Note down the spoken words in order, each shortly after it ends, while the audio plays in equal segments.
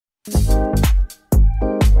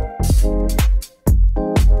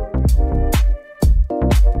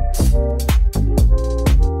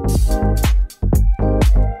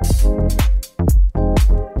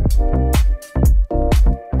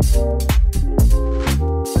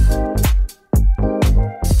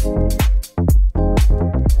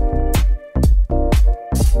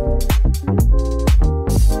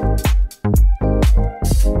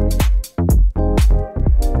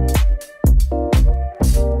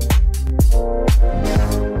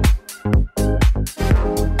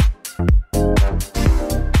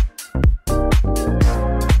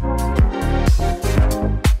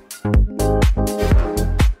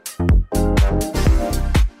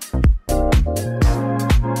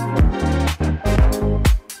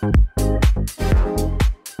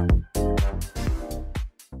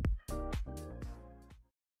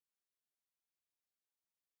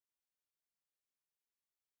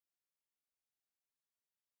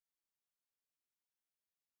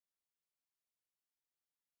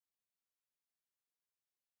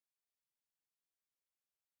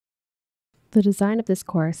The design of this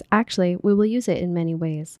course, actually, we will use it in many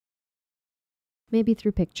ways. Maybe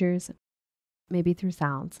through pictures, maybe through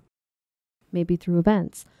sounds, maybe through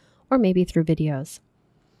events, or maybe through videos.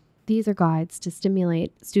 These are guides to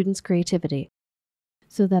stimulate students' creativity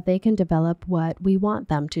so that they can develop what we want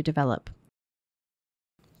them to develop.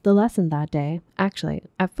 The lesson that day, actually,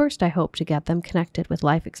 at first I hope to get them connected with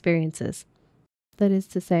life experiences. That is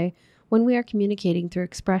to say, when we are communicating through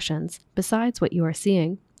expressions, besides what you are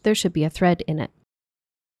seeing, there should be a thread in it.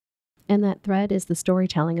 And that thread is the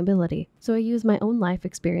storytelling ability. So I use my own life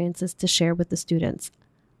experiences to share with the students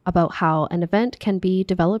about how an event can be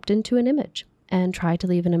developed into an image and try to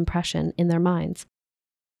leave an impression in their minds.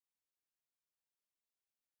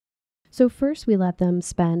 So first we let them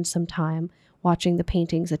spend some time watching the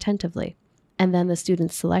paintings attentively, and then the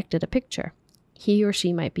students selected a picture he or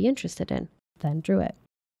she might be interested in, then drew it.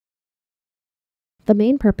 The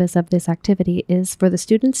main purpose of this activity is for the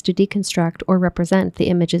students to deconstruct or represent the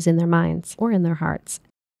images in their minds or in their hearts.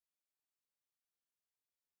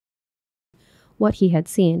 What he had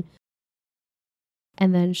seen,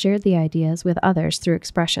 and then shared the ideas with others through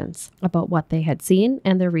expressions about what they had seen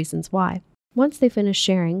and their reasons why. Once they finished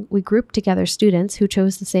sharing, we grouped together students who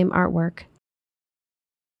chose the same artwork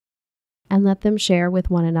and let them share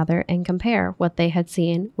with one another and compare what they had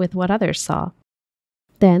seen with what others saw.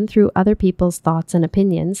 Then, through other people's thoughts and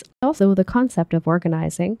opinions, also the concept of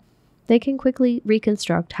organizing, they can quickly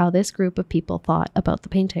reconstruct how this group of people thought about the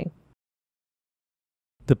painting.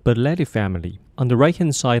 The Belletti family. On the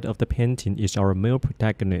right-hand side of the painting is our male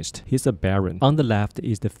protagonist. He's a baron. On the left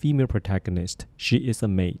is the female protagonist. She is a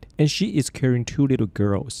maid, and she is carrying two little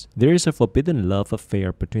girls. There is a forbidden love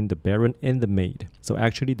affair between the baron and the maid. So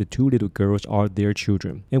actually the two little girls are their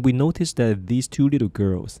children. And we notice that these two little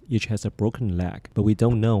girls each has a broken leg, but we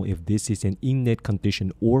don't know if this is an innate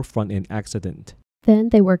condition or from an accident. Then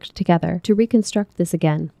they worked together to reconstruct this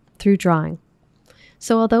again through drawing.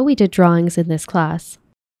 So although we did drawings in this class,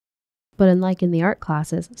 but unlike in the art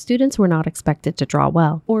classes, students were not expected to draw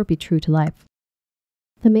well or be true to life.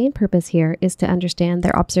 The main purpose here is to understand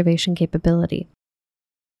their observation capability,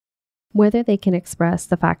 whether they can express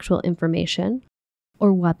the factual information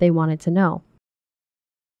or what they wanted to know.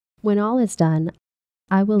 When all is done,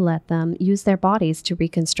 I will let them use their bodies to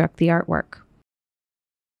reconstruct the artwork.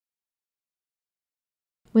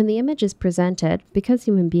 When the image is presented, because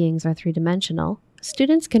human beings are three-dimensional,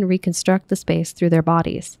 students can reconstruct the space through their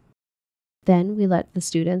bodies. Then we let the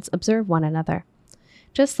students observe one another,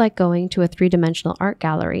 just like going to a three-dimensional art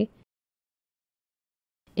gallery,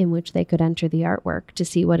 in which they could enter the artwork to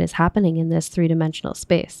see what is happening in this three-dimensional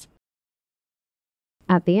space.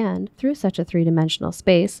 At the end, through such a three-dimensional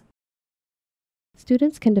space,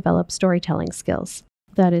 students can develop storytelling skills.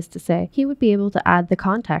 That is to say, he would be able to add the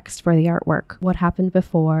context for the artwork, what happened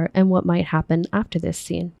before and what might happen after this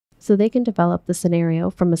scene. So they can develop the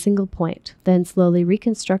scenario from a single point, then slowly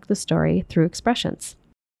reconstruct the story through expressions.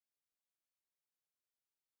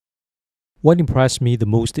 What impressed me the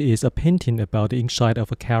most is a painting about the inside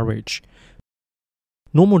of a carriage.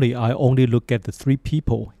 Normally, I only look at the three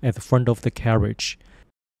people at the front of the carriage.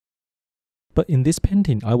 But in this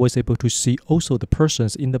painting, I was able to see also the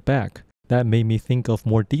persons in the back. That made me think of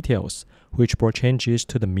more details, which brought changes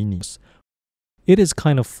to the meanings. It is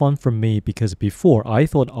kind of fun for me because before I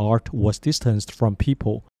thought art was distanced from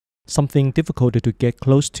people, something difficult to get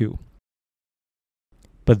close to.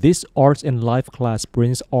 But this arts and life class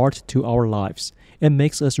brings art to our lives and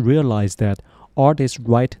makes us realize that art is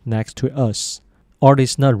right next to us. Art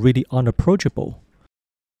is not really unapproachable.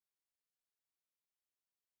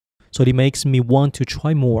 So it makes me want to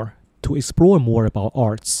try more to explore more about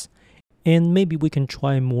arts. And maybe we can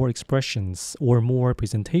try more expressions or more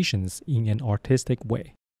presentations in an artistic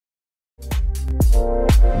way.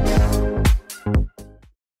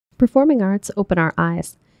 Performing arts open our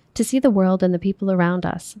eyes to see the world and the people around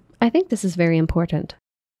us. I think this is very important.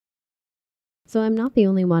 So I'm not the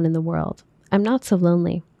only one in the world. I'm not so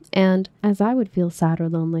lonely, and as I would feel sad or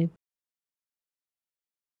lonely,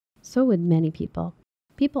 so would many people.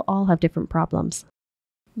 People all have different problems.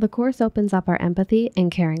 The course opens up our empathy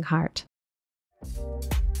and caring heart.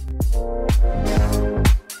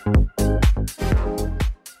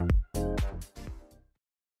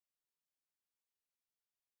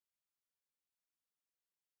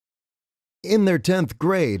 In their 10th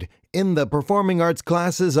grade, in the performing arts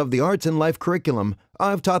classes of the Arts and Life curriculum,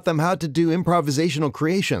 I've taught them how to do improvisational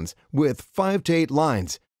creations with 5 to 8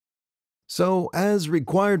 lines. So, as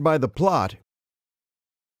required by the plot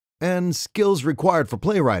and skills required for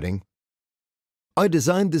playwriting, I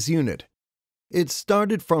designed this unit. It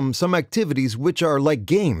started from some activities which are like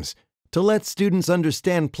games. To let students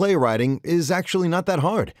understand playwriting is actually not that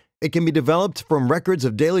hard. It can be developed from records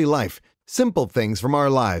of daily life, simple things from our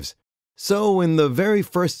lives. So in the very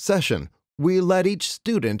first session, we let each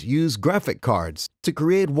student use graphic cards to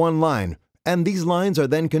create one line, and these lines are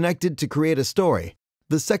then connected to create a story.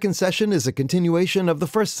 The second session is a continuation of the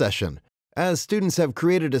first session. As students have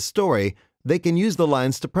created a story, they can use the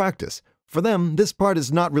lines to practice. For them, this part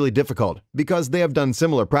is not really difficult because they have done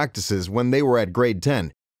similar practices when they were at grade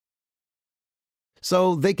 10.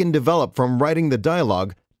 So they can develop from writing the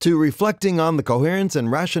dialogue to reflecting on the coherence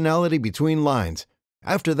and rationality between lines.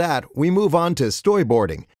 After that, we move on to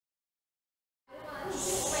storyboarding.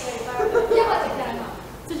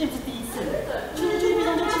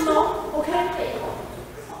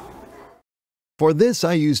 For this,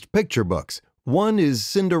 I used picture books. One is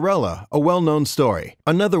Cinderella, a well-known story.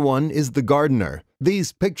 Another one is The Gardener.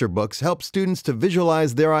 These picture books help students to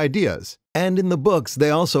visualize their ideas. And in the books, they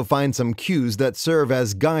also find some cues that serve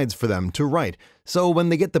as guides for them to write. So when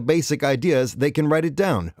they get the basic ideas, they can write it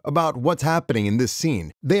down about what's happening in this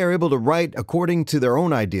scene. They are able to write according to their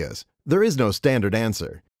own ideas. There is no standard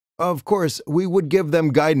answer. Of course, we would give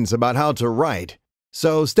them guidance about how to write.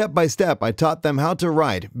 So step by step, I taught them how to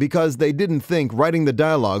write because they didn't think writing the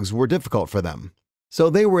dialogues were difficult for them. So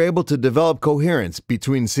they were able to develop coherence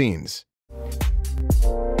between scenes.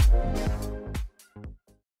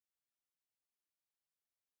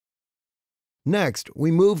 Next,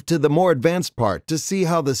 we moved to the more advanced part to see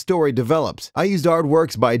how the story develops. I used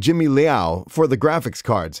artworks by Jimmy Liao for the graphics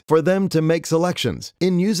cards, for them to make selections.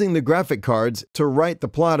 In using the graphic cards to write the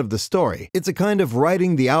plot of the story, it's a kind of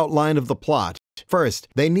writing the outline of the plot. First,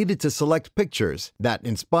 they needed to select pictures that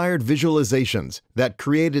inspired visualizations, that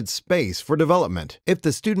created space for development. If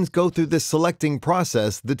the students go through this selecting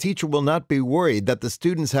process, the teacher will not be worried that the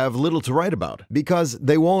students have little to write about, because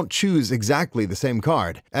they won't choose exactly the same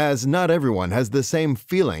card, as not everyone has the same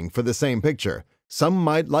feeling for the same picture. Some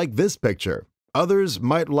might like this picture, others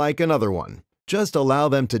might like another one. Just allow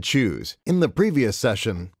them to choose. In the previous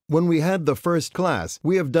session, when we had the first class,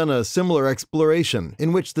 we have done a similar exploration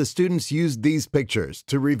in which the students used these pictures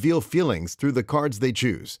to reveal feelings through the cards they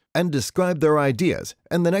choose and describe their ideas.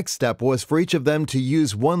 And the next step was for each of them to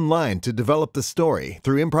use one line to develop the story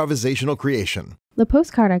through improvisational creation. The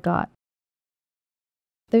postcard I got.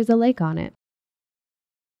 There's a lake on it.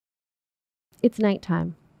 It's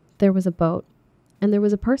nighttime. There was a boat, and there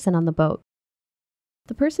was a person on the boat.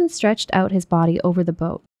 The person stretched out his body over the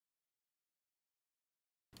boat,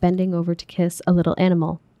 bending over to kiss a little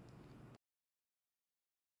animal.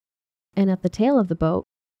 And at the tail of the boat,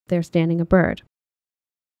 there's standing a bird.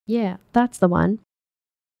 Yeah, that's the one.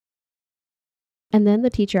 And then the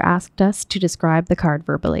teacher asked us to describe the card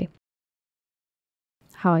verbally.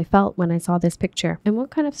 How I felt when I saw this picture, and what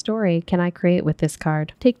kind of story can I create with this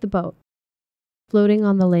card? Take the boat. Floating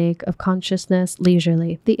on the lake of consciousness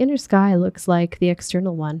leisurely. The inner sky looks like the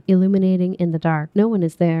external one, illuminating in the dark. No one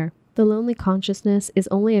is there. The lonely consciousness is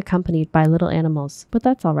only accompanied by little animals, but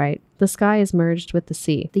that's all right. The sky is merged with the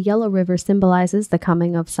sea. The yellow river symbolizes the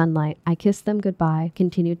coming of sunlight. I kissed them goodbye,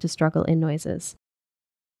 continued to struggle in noises.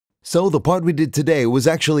 So the part we did today was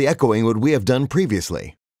actually echoing what we have done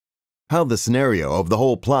previously. How the scenario of the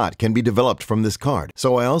whole plot can be developed from this card.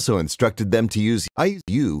 So I also instructed them to use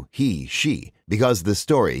you, he, she, because the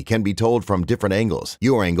story can be told from different angles,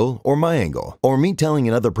 your angle or my angle, or me telling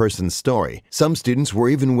another person's story. Some students were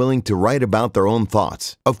even willing to write about their own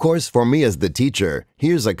thoughts. Of course, for me as the teacher,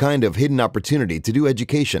 here's a kind of hidden opportunity to do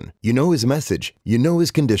education. You know his message, you know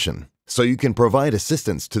his condition, so you can provide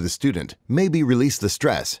assistance to the student, maybe release the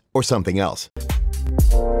stress or something else.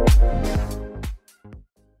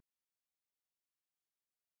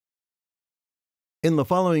 In the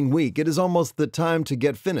following week, it is almost the time to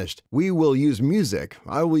get finished. We will use music.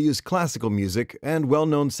 I will use classical music and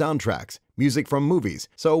well-known soundtracks, music from movies.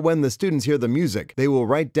 So when the students hear the music, they will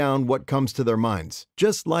write down what comes to their minds.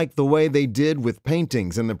 Just like the way they did with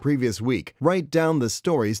paintings in the previous week. Write down the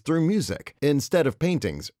stories through music. Instead of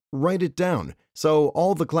paintings, write it down. So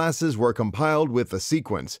all the classes were compiled with a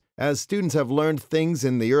sequence. As students have learned things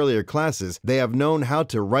in the earlier classes, they have known how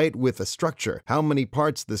to write with a structure, how many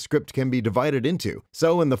parts the script can be divided into.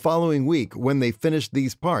 So in the following week, when they finish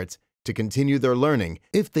these parts, to continue their learning,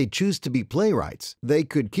 if they choose to be playwrights, they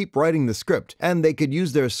could keep writing the script, and they could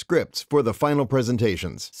use their scripts for the final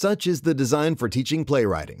presentations. Such is the design for teaching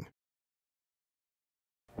playwriting.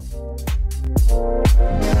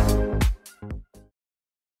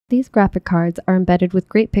 These graphic cards are embedded with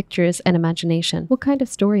great pictures and imagination. What kind of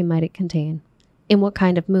story might it contain? In what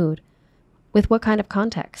kind of mood? With what kind of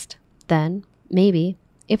context? Then, maybe,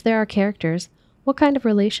 if there are characters, what kind of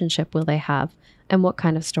relationship will they have? And what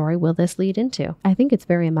kind of story will this lead into? I think it's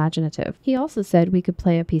very imaginative. He also said we could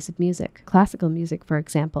play a piece of music. Classical music, for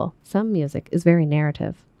example. Some music is very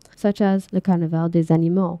narrative, such as Le Carnaval des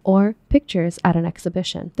Animaux, or pictures at an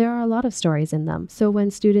exhibition. There are a lot of stories in them, so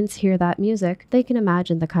when students hear that music, they can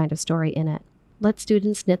imagine the kind of story in it. Let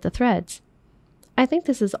students knit the threads. I think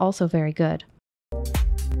this is also very good.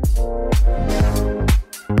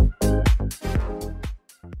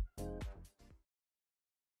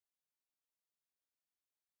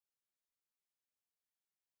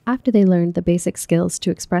 After they learned the basic skills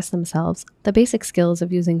to express themselves, the basic skills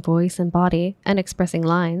of using voice and body, and expressing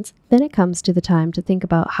lines, then it comes to the time to think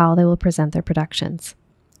about how they will present their productions.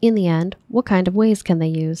 In the end, what kind of ways can they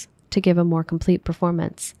use to give a more complete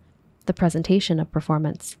performance? The presentation of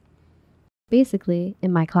performance. Basically,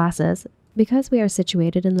 in my classes, because we are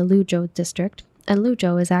situated in the Luzhou district, and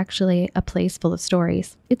Luzhou is actually a place full of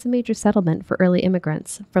stories, it's a major settlement for early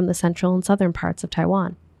immigrants from the central and southern parts of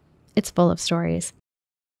Taiwan. It's full of stories.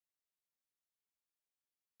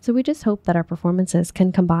 So we just hope that our performances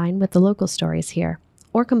can combine with the local stories here,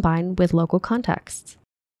 or combine with local contexts.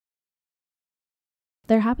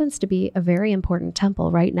 There happens to be a very important temple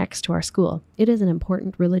right next to our school. It is an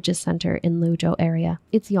important religious center in Luzhou area.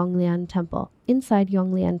 It's Yonglian Temple. Inside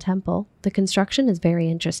Yonglian Temple, the construction is very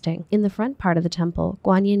interesting. In the front part of the temple,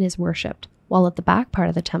 Guanyin is worshipped, while at the back part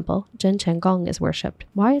of the temple, Zhen Chengong is worshipped.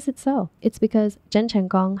 Why is it so? It's because Zhen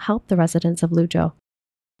Chengong helped the residents of Luzhou.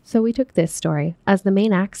 So we took this story as the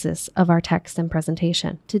main axis of our text and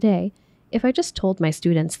presentation. Today, if I just told my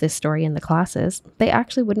students this story in the classes, they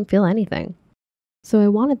actually wouldn't feel anything. So I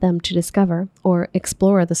wanted them to discover or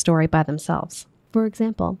explore the story by themselves. For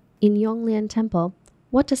example, in Yonglian Temple,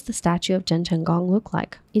 what does the statue of Zhen Chengong look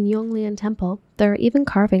like? In Yonglian Temple, there are even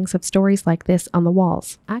carvings of stories like this on the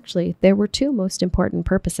walls. Actually, there were two most important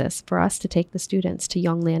purposes for us to take the students to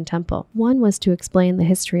Yonglian Temple. One was to explain the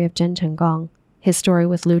history of Zhen Chengong, his story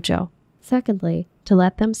with Luzhou. Secondly, to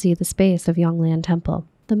let them see the space of Yonglian Temple.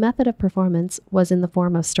 The method of performance was in the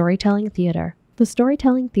form of storytelling theater. The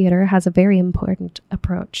storytelling theater has a very important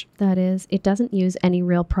approach. That is, it doesn't use any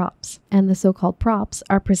real props, and the so-called props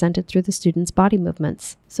are presented through the students' body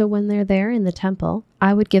movements. So when they're there in the temple,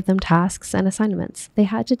 I would give them tasks and assignments. They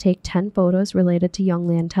had to take 10 photos related to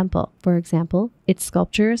Yonglian Temple. For example, its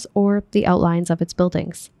sculptures or the outlines of its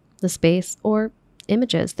buildings, the space or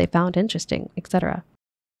images they found interesting, etc.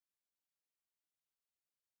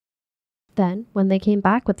 Then, when they came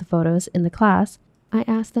back with the photos in the class, I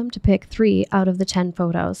asked them to pick 3 out of the 10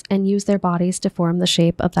 photos and use their bodies to form the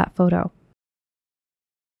shape of that photo.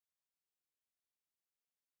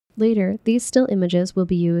 Later, these still images will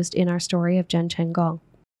be used in our story of Zhen Chengong.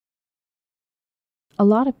 A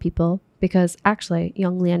lot of people, because actually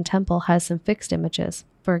Yonglian Temple has some fixed images.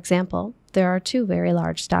 For example, there are 2 very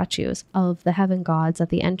large statues of the heaven gods at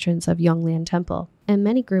the entrance of Yonglian Temple, and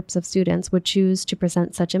many groups of students would choose to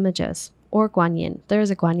present such images. Or Guanyin, there is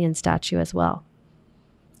a Guanyin statue as well.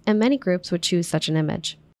 And many groups would choose such an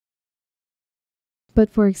image. But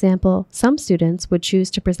for example, some students would choose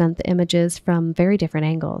to present the images from very different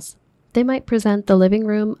angles. They might present the living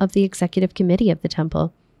room of the executive committee of the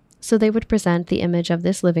temple, so they would present the image of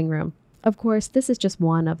this living room. Of course, this is just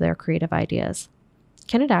one of their creative ideas.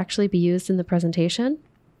 Can it actually be used in the presentation?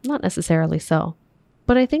 Not necessarily so.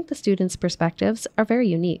 But I think the students' perspectives are very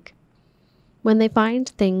unique. When they find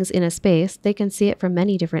things in a space, they can see it from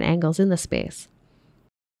many different angles in the space.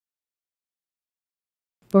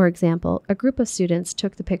 For example, a group of students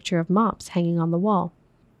took the picture of mops hanging on the wall,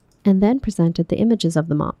 and then presented the images of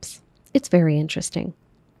the mops. It's very interesting.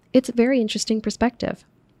 It's a very interesting perspective.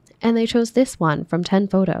 And they chose this one from 10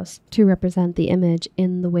 photos to represent the image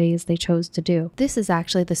in the ways they chose to do. This is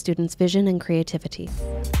actually the students' vision and creativity.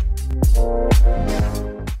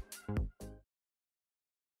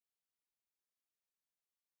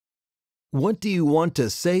 What do you want to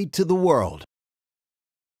say to the world?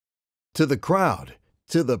 To the crowd,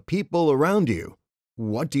 to the people around you,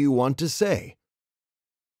 what do you want to say?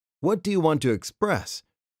 What do you want to express?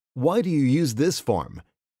 Why do you use this form?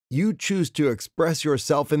 You choose to express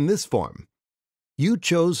yourself in this form. You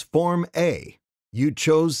chose Form A. You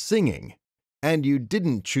chose singing. And you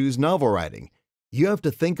didn't choose novel writing. You have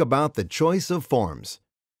to think about the choice of forms.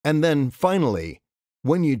 And then, finally,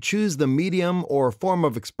 when you choose the medium or form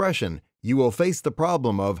of expression, you will face the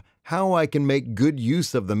problem of how I can make good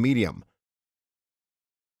use of the medium,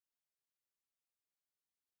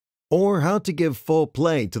 or how to give full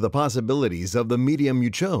play to the possibilities of the medium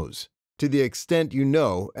you chose, to the extent you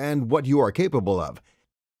know and what you are capable of,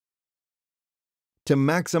 to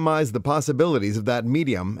maximize the possibilities of that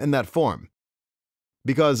medium and that form.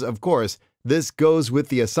 Because, of course, this goes with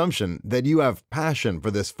the assumption that you have passion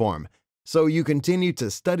for this form, so you continue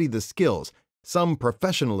to study the skills, some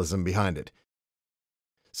professionalism behind it,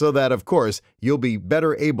 so that, of course, you'll be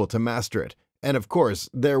better able to master it, and of course,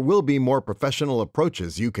 there will be more professional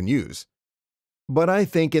approaches you can use. But I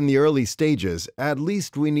think in the early stages, at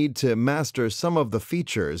least we need to master some of the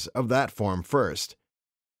features of that form first.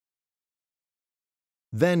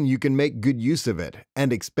 Then you can make good use of it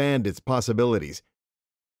and expand its possibilities.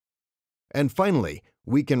 And finally,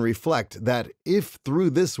 we can reflect that if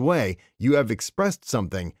through this way you have expressed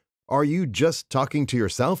something, are you just talking to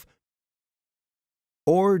yourself?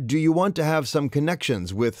 Or do you want to have some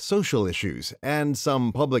connections with social issues and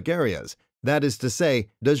some public areas? That is to say,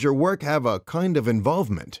 does your work have a kind of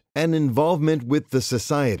involvement, an involvement with the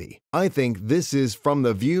society? I think this is from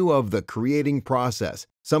the view of the creating process,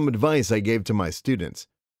 some advice I gave to my students.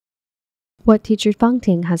 What teacher Fang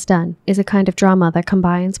Ting has done is a kind of drama that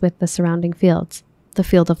combines with the surrounding fields, the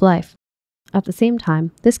field of life. At the same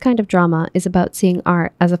time, this kind of drama is about seeing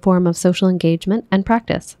art as a form of social engagement and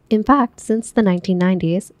practice. In fact, since the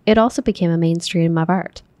 1990s, it also became a mainstream of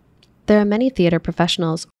art. There are many theater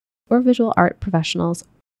professionals or visual art professionals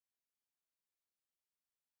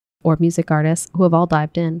or music artists who have all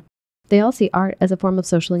dived in. They all see art as a form of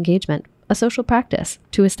social engagement, a social practice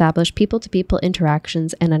to establish people-to-people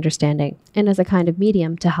interactions and understanding, and as a kind of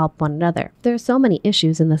medium to help one another. There are so many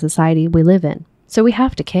issues in the society we live in, so we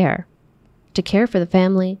have to care. To care for the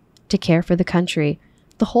family, to care for the country,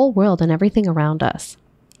 the whole world and everything around us.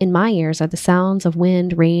 In my ears are the sounds of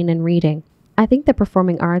wind, rain, and reading. I think that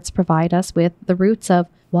performing arts provide us with the roots of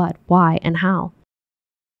what, why, and how.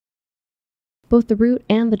 Both the root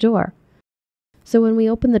and the door. So when we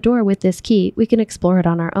open the door with this key, we can explore it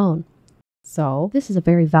on our own. So this is a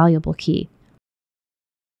very valuable key.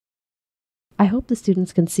 I hope the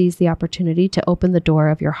students can seize the opportunity to open the door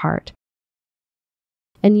of your heart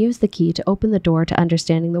and use the key to open the door to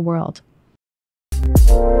understanding the world.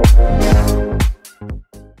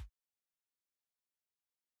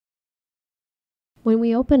 When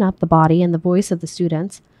we open up the body and the voice of the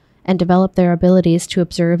students and develop their abilities to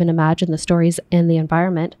observe and imagine the stories and the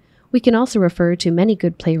environment, we can also refer to many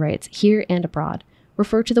good playwrights here and abroad,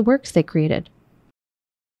 refer to the works they created.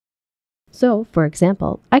 So, for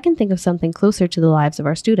example, I can think of something closer to the lives of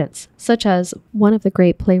our students, such as one of the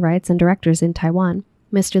great playwrights and directors in Taiwan,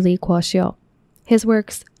 Mr. Li Kuo-xiu. His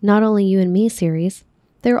works, Not Only You and Me series,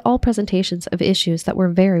 they are all presentations of issues that were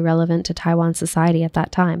very relevant to Taiwan society at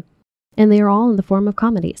that time, and they are all in the form of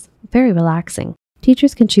comedies, very relaxing.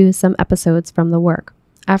 Teachers can choose some episodes from the work.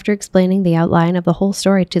 After explaining the outline of the whole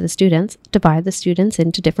story to the students, divide the students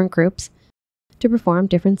into different groups to perform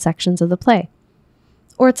different sections of the play.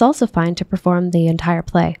 Or it's also fine to perform the entire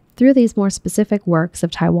play. Through these more specific works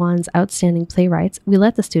of Taiwan's outstanding playwrights, we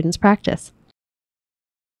let the students practice.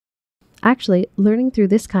 Actually, learning through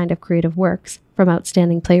this kind of creative works, from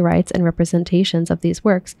outstanding playwrights and representations of these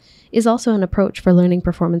works, is also an approach for learning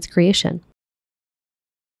performance creation.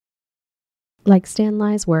 Like Stan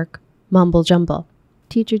Lai's work, Mumble Jumble,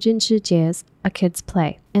 Teacher Jin Chi-jie's A Kid's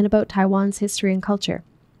Play, and about Taiwan's history and culture.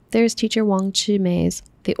 There's Teacher Wang Chi-mei's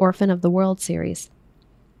The Orphan of the World series.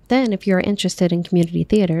 Then, if you're interested in community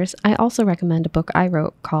theaters, I also recommend a book I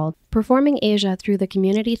wrote called Performing Asia Through the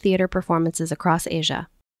Community Theater Performances Across Asia.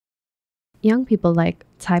 Young people like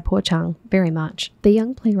Cai Po-chang very much. The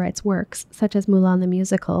young playwright's works, such as Mulan the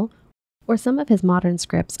Musical, or some of his modern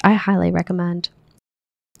scripts, I highly recommend.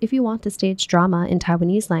 If you want to stage drama in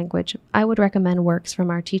Taiwanese language, I would recommend works from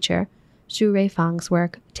our teacher, Xu Rui Fang's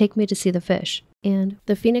work, Take Me to See the Fish. and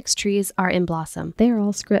The Phoenix Trees Are in Blossom. They are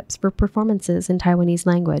all scripts for performances in Taiwanese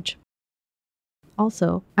language.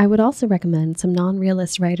 Also, I would also recommend some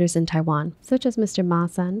non-realist writers in Taiwan, such as Mr. Ma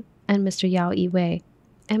San and Mr. Yao Yiwei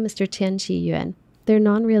and Mr. Tian Qiyuan. Their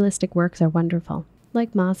non-realistic works are wonderful,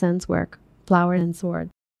 like Ma San's work, Flower and Sword.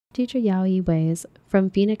 Teacher Yao Yiwei's From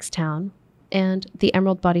Phoenix Town and The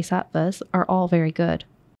Emerald Bodhisattvas are all very good.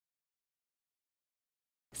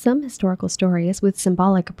 Some historical stories with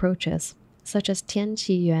symbolic approaches, such as Tian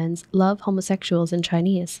Qiyuan's Love Homosexuals in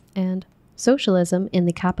Chinese and Socialism in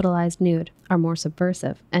the Capitalized Nude, are more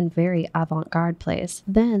subversive and very avant-garde plays.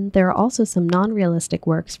 Then there are also some non-realistic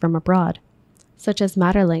works from abroad, such as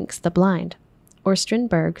Maeterlinck's The Blind or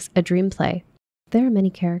Strindberg's A Dream Play. There are many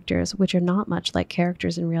characters which are not much like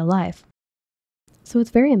characters in real life, so it's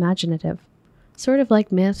very imaginative, sort of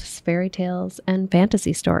like myths, fairy tales, and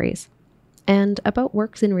fantasy stories. And about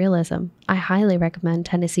works in realism, I highly recommend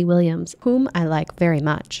Tennessee Williams, whom I like very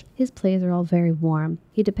much. His plays are all very warm.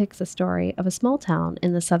 He depicts a story of a small town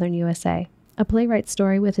in the southern USA, a playwright's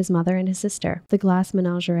story with his mother and his sister, The Glass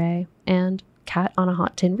Menagerie, and Cat on a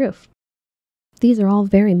Hot Tin Roof. These are all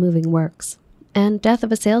very moving works. And Death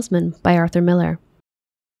of a Salesman by Arthur Miller.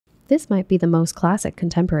 This might be the most classic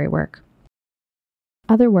contemporary work.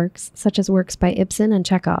 Other works, such as works by Ibsen and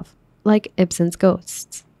Chekhov, like Ibsen's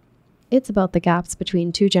Ghosts. It's about the gaps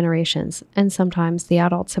between two generations, and sometimes the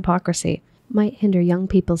adult's hypocrisy might hinder young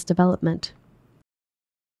people's development.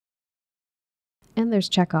 And there's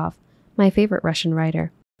Chekhov, my favorite Russian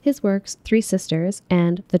writer. His works, Three Sisters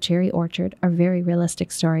and The Cherry Orchard, are very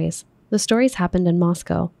realistic stories. The stories happened in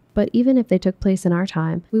Moscow, but even if they took place in our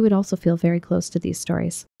time, we would also feel very close to these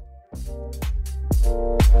stories.